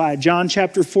crucified, John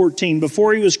chapter 14,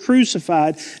 before He was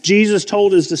crucified, Jesus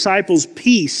told His disciples,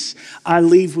 "Peace I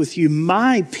leave with you.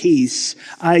 My peace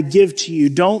I give to you.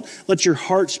 Don't let your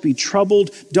hearts be troubled.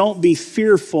 Don't be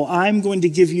fearful. I'm going to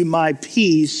give you my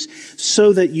peace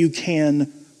so that you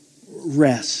can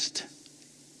rest."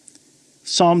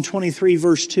 Psalm 23,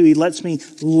 verse 2, he lets me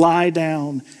lie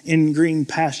down in green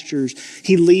pastures.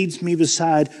 He leads me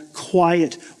beside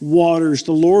quiet waters.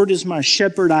 The Lord is my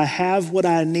shepherd. I have what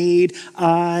I need.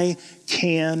 I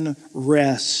can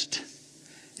rest.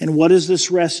 And what does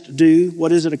this rest do? What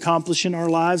does it accomplish in our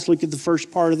lives? Look at the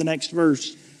first part of the next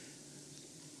verse.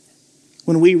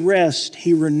 When we rest,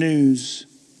 he renews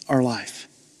our life.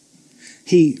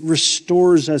 He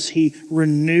restores us. He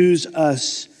renews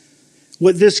us.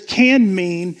 What this can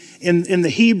mean in the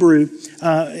Hebrew,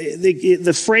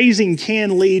 the phrasing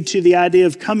can lead to the idea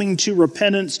of coming to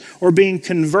repentance or being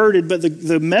converted. But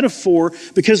the metaphor,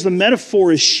 because the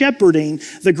metaphor is shepherding,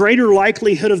 the greater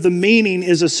likelihood of the meaning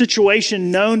is a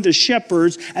situation known to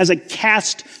shepherds as a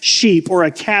cast sheep or a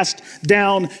cast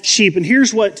down sheep. And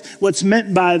here's what's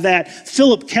meant by that.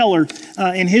 Philip Keller,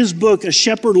 in his book, A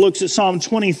Shepherd Looks at Psalm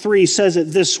 23, says it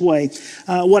this way.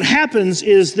 What happens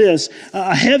is this: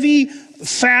 a heavy,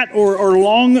 fat or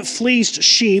long fleeced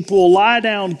sheep will lie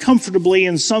down comfortably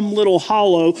in some little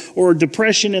hollow or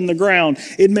depression in the ground.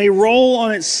 It may roll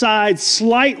on its side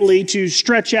slightly to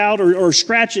stretch out or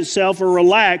scratch itself or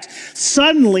relax.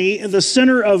 Suddenly, the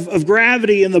center of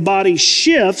gravity in the body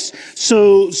shifts,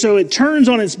 so it turns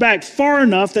on its back far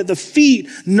enough that the feet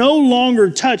no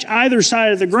longer touch either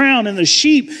side of the ground, and the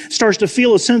sheep starts to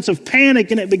feel a sense of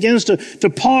panic, and it begins to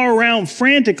paw around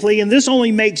frantically, and this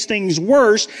only makes things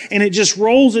worse, and it just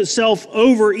rolls itself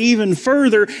over even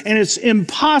further, and it's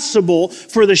impossible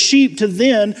for the sheep to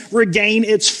then regain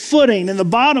its footing. And the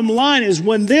bottom line is,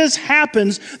 when this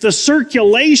happens, the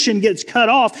circulation gets cut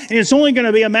off, and it's only going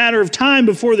to be a matter of time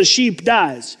before the sheep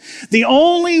dies. The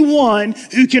only one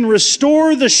who can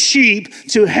restore the sheep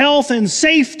to health and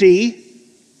safety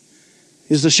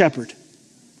is the shepherd.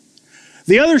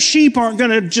 The other sheep aren't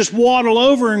going to just waddle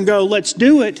over and go, let's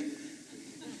do it.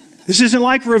 This isn't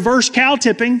like reverse cow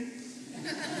tipping.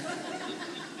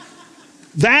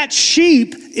 That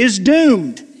sheep is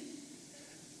doomed.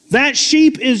 That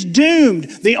sheep is doomed.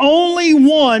 The only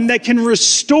one that can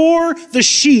restore the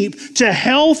sheep to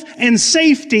health and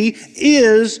safety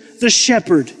is the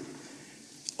shepherd.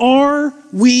 Are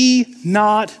we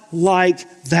not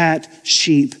like that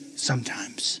sheep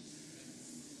sometimes?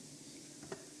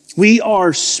 We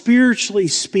are, spiritually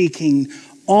speaking,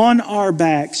 on our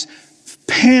backs,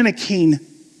 panicking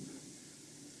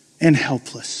and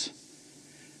helpless.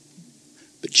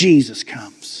 But Jesus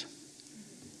comes,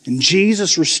 and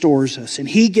Jesus restores us, and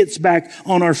he gets back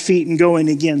on our feet and going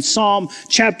again. Psalm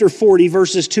chapter 40,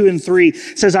 verses 2 and 3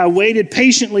 says, I waited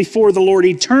patiently for the Lord.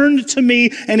 He turned to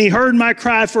me, and he heard my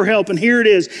cry for help. And here it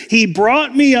is. He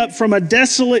brought me up from a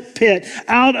desolate pit,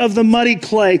 out of the muddy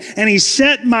clay, and he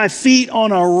set my feet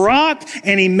on a rock,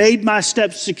 and he made my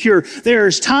steps secure. There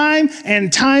is time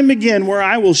and time again where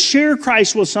I will share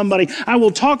Christ with somebody. I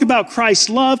will talk about Christ's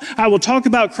love. I will talk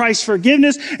about Christ's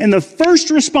forgiveness. And the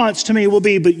first response to me will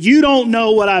be, but you don't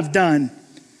know what I've done.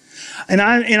 And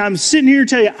I'm sitting here to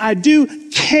tell you, I do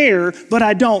care, but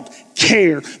I don't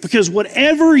care. Because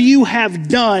whatever you have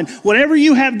done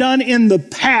in the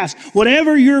past,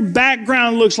 whatever your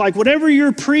background looks like, whatever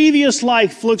your previous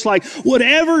life looks like,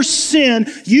 whatever sin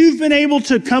you've been able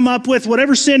to come up with,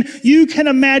 whatever sin you can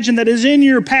imagine that is in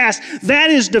your past, that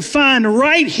is defined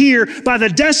right here by the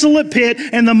desolate pit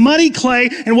and the muddy clay.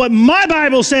 And what my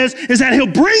Bible says is that he'll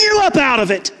bring you up out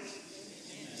of it.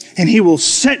 And he will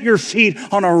set your feet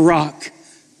on a rock.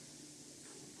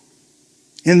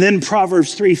 And then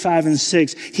Proverbs 3, 5, and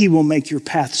 6, he will make your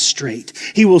path straight.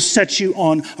 He will set you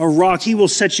on a rock. He will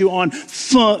set you on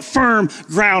firm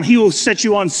ground. He will set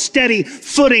you on steady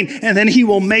footing, and then he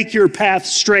will make your path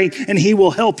straight, and he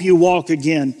will help you walk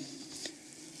again.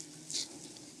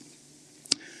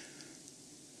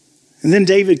 And then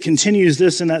David continues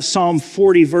this in that Psalm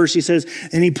 40 verse. He says,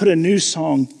 and he put a new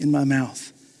song in my mouth,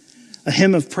 a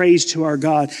hymn of praise to our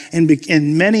God. And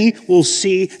many will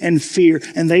see and fear,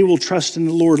 and they will trust in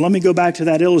the Lord. Let me go back to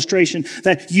that illustration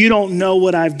that you don't know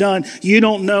what I've done. You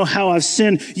don't know how I've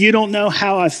sinned. You don't know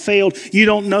how I've failed. You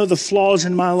don't know the flaws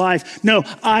in my life. No,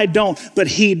 I don't, but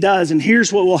he does. And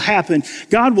here's what will happen.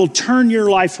 God will turn your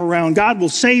life around. God will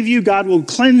save you. God will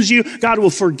cleanse you. God will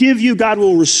forgive you. God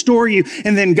will restore you.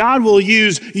 And then God will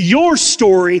use your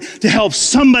story to help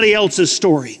somebody else's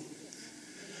story.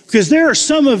 Because there are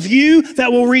some of you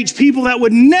that will reach people that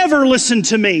would never listen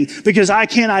to me because I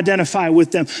can't identify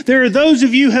with them. There are those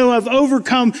of you who have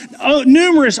overcome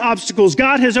numerous obstacles.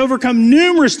 God has overcome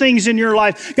numerous things in your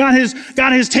life. God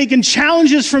has taken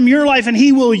challenges from your life, and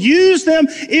he will use them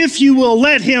if you will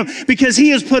let him, because he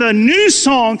has put a new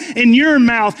song in your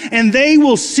mouth, and they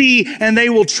will see and they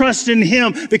will trust in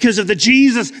him because of the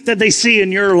Jesus that they see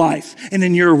in your life and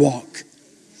in your walk.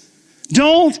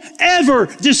 Don't ever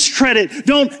discredit,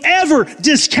 don't ever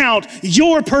discount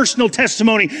your personal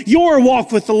testimony, your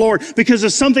walk with the Lord because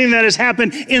of something that has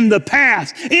happened in the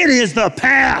past. It is the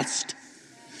past.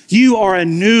 You are a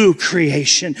new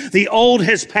creation. The old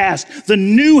has passed. The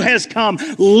new has come.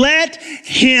 Let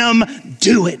him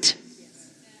do it.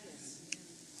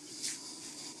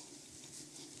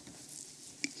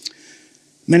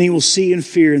 Many will see and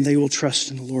fear, and they will trust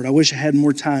in the Lord. I wish I had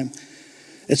more time.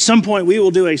 At some point, we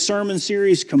will do a sermon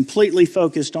series completely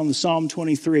focused on the Psalm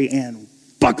 23, and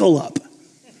buckle up.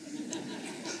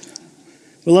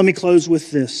 But let me close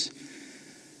with this.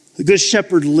 The Good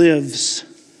Shepherd lives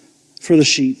for the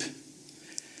sheep.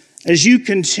 As you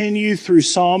continue through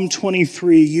Psalm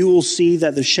 23, you will see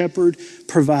that the shepherd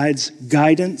provides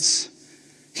guidance.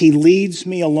 He leads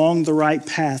me along the right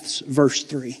paths, verse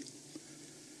 3.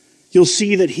 You'll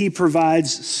see that he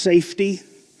provides safety.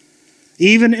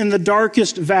 Even in the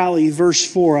darkest valley, verse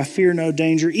 4, I fear no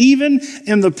danger. Even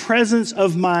in the presence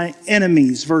of my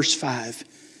enemies, verse 5,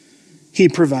 he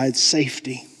provides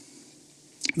safety.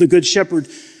 The Good Shepherd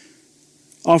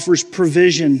offers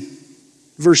provision.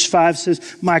 Verse 5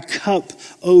 says, my cup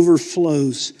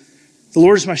overflows. The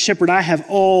Lord is my shepherd. I have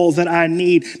all that I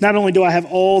need. Not only do I have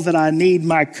all that I need,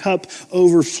 my cup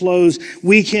overflows.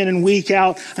 Week in and week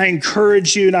out, I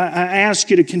encourage you and I ask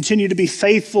you to continue to be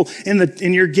faithful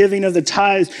in your giving of the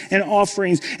tithes and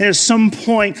offerings. And at some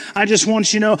point, I just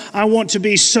want you to know, I want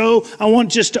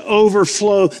just to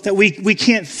overflow that we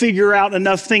can't figure out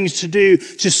enough things to do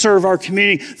to serve our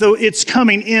community. Though it's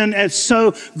coming in at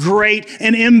so great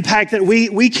an impact that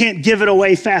we can't give it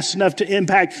away fast enough to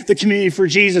impact the community for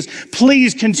Jesus.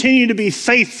 Please continue to be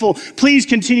faithful. Please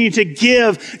continue to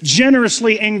give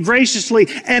generously and graciously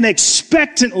and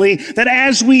expectantly that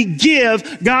as we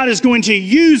give, God is going to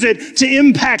use it to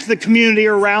impact the community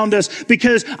around us,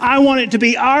 because I want it to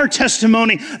be our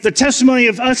testimony, the testimony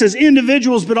of us as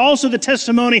individuals, but also the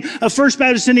testimony of First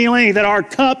Baptist Indiana Landing, that our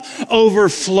cup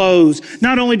overflows.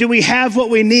 Not only do we have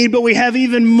what we need, but we have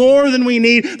even more than we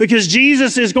need, because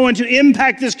Jesus is going to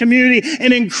impact this community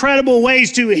in incredible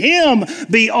ways. To him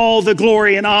be all the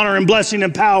glory and honor and blessing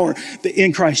and power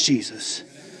in Christ Jesus.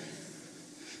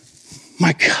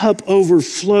 My cup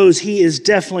overflows. He is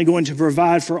definitely going to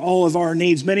provide for all of our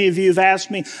needs. Many of you have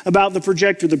asked me about the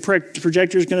projector. The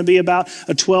projector is going to be about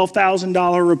a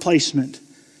 $12,000 replacement.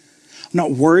 I'm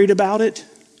not worried about it.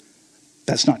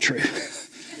 That's not true.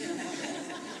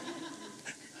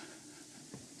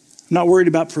 I'm not worried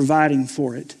about providing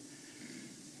for it,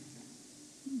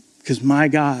 because my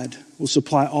God will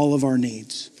supply all of our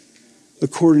needs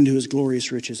according to his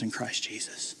glorious riches in Christ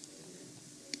Jesus.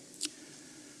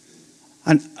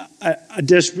 I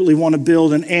desperately want to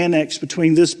build an annex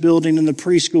between this building and the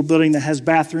preschool building that has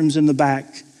bathrooms in the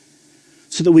back,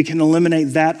 so that we can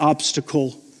eliminate that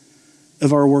obstacle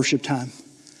of our worship time.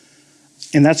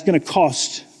 And that's going to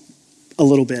cost a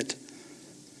little bit.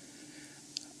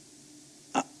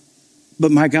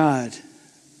 But my God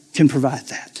can provide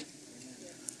that.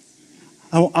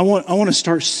 I want to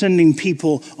start sending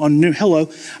people on new. Hello.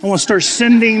 I want to start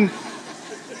sending.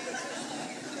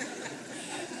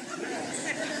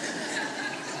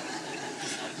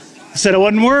 I said I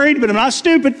wasn't worried, but I'm not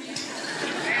stupid.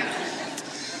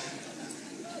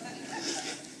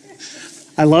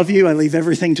 I love you. I leave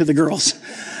everything to the girls.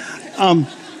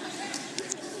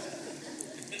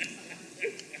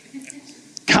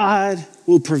 God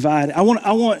will provide. I want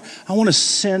to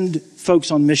send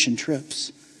folks on mission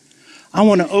trips. I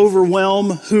want to overwhelm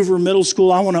Hoover Middle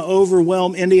School. I want to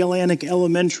overwhelm Indy Atlantic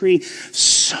Elementary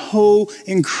so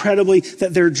incredibly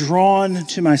that they're drawn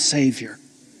to my Savior.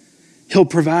 He'll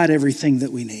provide everything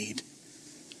that we need.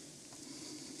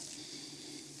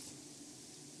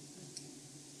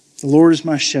 The Lord is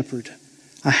my shepherd.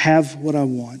 I have what I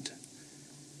want.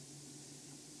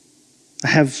 I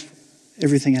have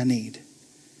everything I need.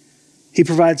 He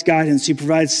provides guidance. He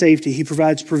provides safety. He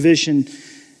provides provision.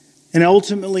 And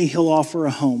ultimately, he'll offer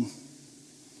a home,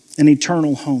 an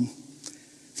eternal home.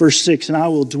 Verse 6, and I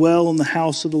will dwell in the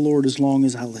house of the Lord as long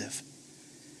as I live.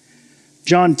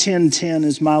 John 10:10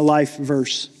 is my life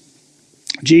verse.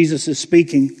 Jesus is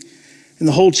speaking, and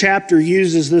the whole chapter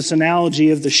uses this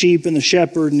analogy of the sheep and the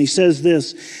shepherd, and he says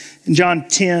this in John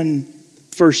 10,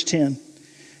 verse 10.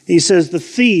 He says, the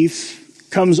thief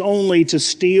comes only to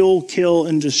steal, kill,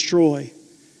 and destroy.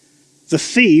 The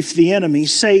thief, the enemy,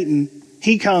 Satan,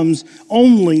 he comes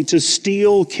only to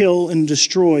steal, kill, and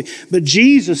destroy. But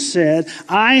Jesus said,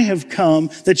 I have come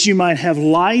that you might have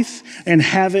life and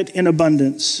have it in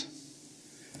abundance.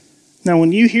 Now,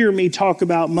 when you hear me talk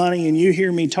about money and you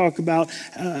hear me talk about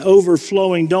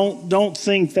overflowing, don't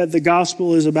think that the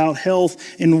gospel is about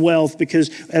health and wealth, because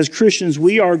as Christians,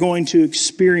 we are going to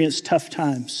experience tough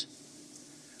times.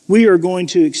 We are going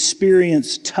to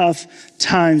experience tough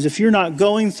times. If you're not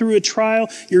going through a trial,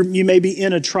 you may be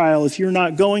in a trial. If you're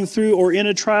not going through or in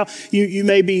a trial, you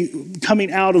may be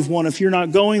coming out of one. If you're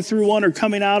not going through one or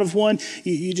coming out of one,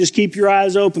 you just keep your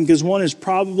eyes open, because one is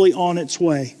probably on its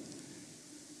way.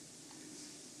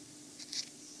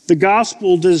 The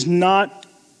gospel does not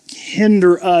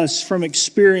hinder us from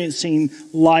experiencing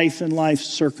life and life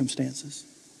circumstances.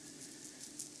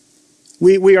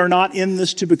 We are not in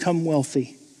this to become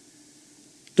wealthy.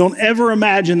 Don't ever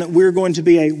imagine that we're going to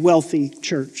be a wealthy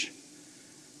church,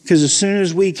 because as soon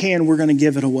as we can, we're going to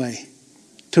give it away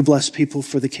to bless people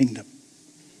for the kingdom.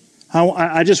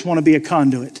 I just want to be a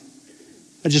conduit.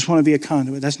 I just want to be a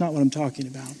conduit. That's not what I'm talking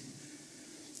about.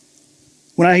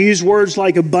 When I use words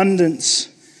like abundance,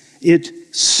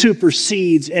 it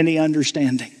supersedes any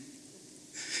understanding.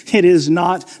 It is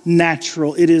not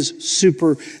natural. It is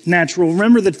supernatural.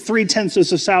 Remember the 3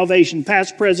 tenses of salvation,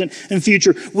 past, present, and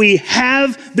future. We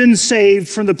have been saved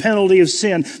from the penalty of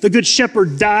sin. The good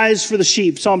shepherd dies for the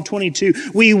sheep, Psalm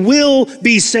 22. We will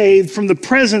be saved from the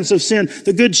presence of sin.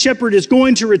 The good shepherd is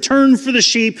going to return for the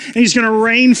sheep, and he's going to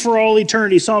reign for all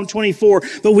eternity, Psalm 24.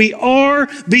 But we are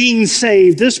being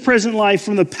saved, this present life,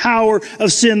 from the power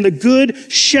of sin. The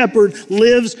good shepherd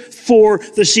lives for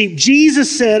the sheep.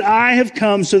 Jesus said, I have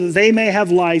come so that they may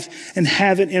have life and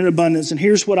have it in abundance. And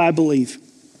here's what I believe.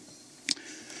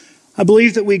 I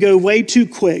believe that we go way too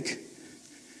quick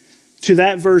to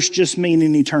that verse just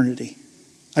meaning eternity.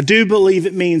 I do believe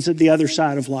it means at the other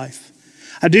side of life.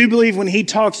 I do believe when he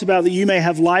talks about that you may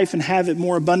have life and have it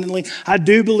more abundantly, I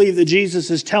do believe that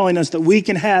Jesus is telling us that we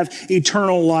can have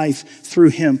eternal life through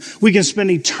him. We can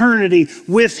spend eternity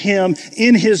with him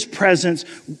in his presence,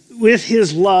 with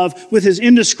his love, with his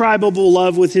indescribable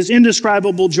love, with his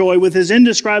indescribable joy, with his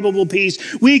indescribable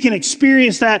peace. We can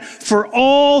experience that for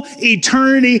all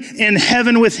eternity in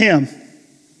heaven with him.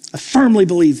 I firmly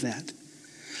believe that.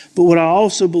 But what I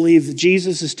also believe that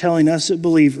Jesus is telling us as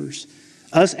believers,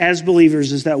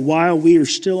 is that while we are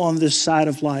still on this side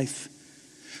of life,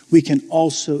 we can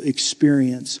also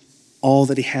experience all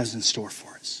that he has in store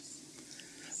for us.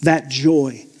 That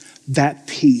joy, that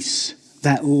peace,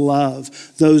 that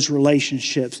love, those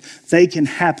relationships, they can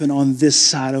happen on this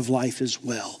side of life as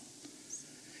well.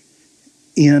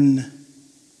 In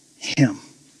him.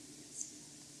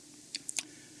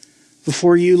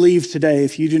 Before you leave today,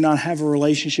 if you do not have a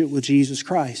relationship with Jesus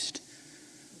Christ,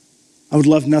 I would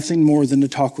love nothing more than to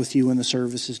talk with you when the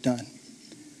service is done.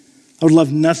 I would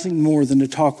love nothing more than to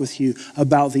talk with you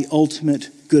about the ultimate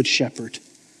good shepherd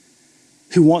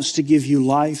who wants to give you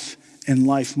life and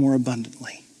life more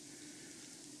abundantly.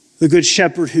 The good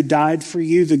shepherd who died for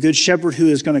you, the good shepherd who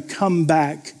is going to come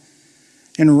back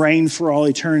and reign for all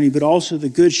eternity, but also the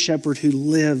good shepherd who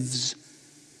lives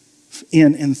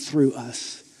in and through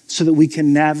us so that we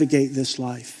can navigate this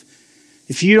life.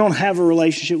 If you don't have a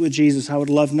relationship with Jesus, I would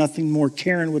love nothing more.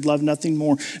 Karen would love nothing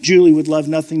more. Julie would love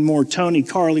nothing more. Tony,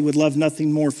 Carly would love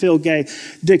nothing more. Phil Gay,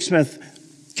 Dick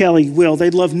Smith, Kelly, Will,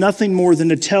 they'd love nothing more than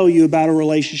to tell you about a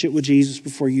relationship with Jesus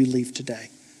before you leave today.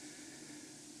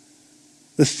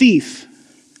 The thief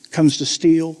comes to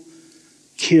steal,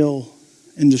 kill,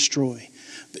 and destroy.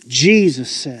 But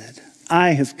Jesus said,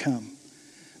 I have come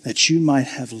that you might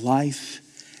have life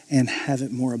and have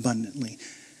it more abundantly.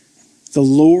 The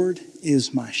Lord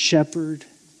is my shepherd.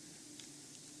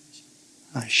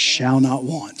 I shall not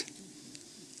want.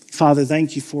 Father,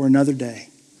 thank you for another day.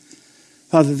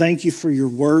 Father, thank you for your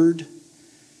word.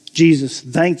 Jesus,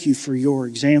 thank you for your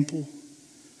example.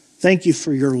 Thank you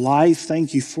for your life.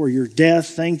 Thank you for your death.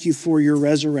 Thank you for your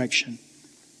resurrection.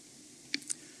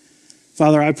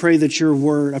 Father, I pray that your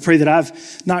word, I pray that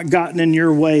I've not gotten in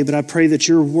your way, but I pray that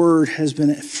your word has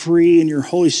been free and your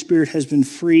Holy Spirit has been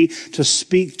free to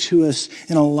speak to us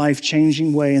in a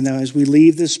life-changing way. And that as we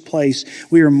leave this place,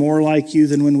 we are more like you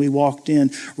than when we walked in,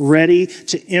 ready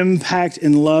to impact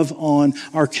and love on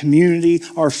our community,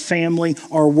 our family,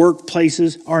 our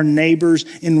workplaces, our neighbors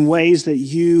in ways that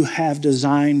you have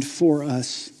designed for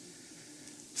us.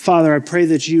 Father, I pray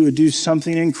that you would do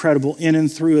something incredible in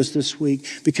and through us this week,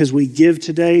 because we give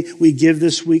today, we give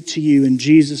this week to you. In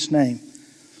Jesus' name,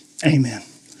 amen.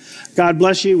 God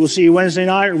bless you. We'll see you Wednesday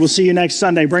night, or we'll see you next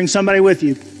Sunday. Bring somebody with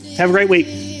you. Have a great week.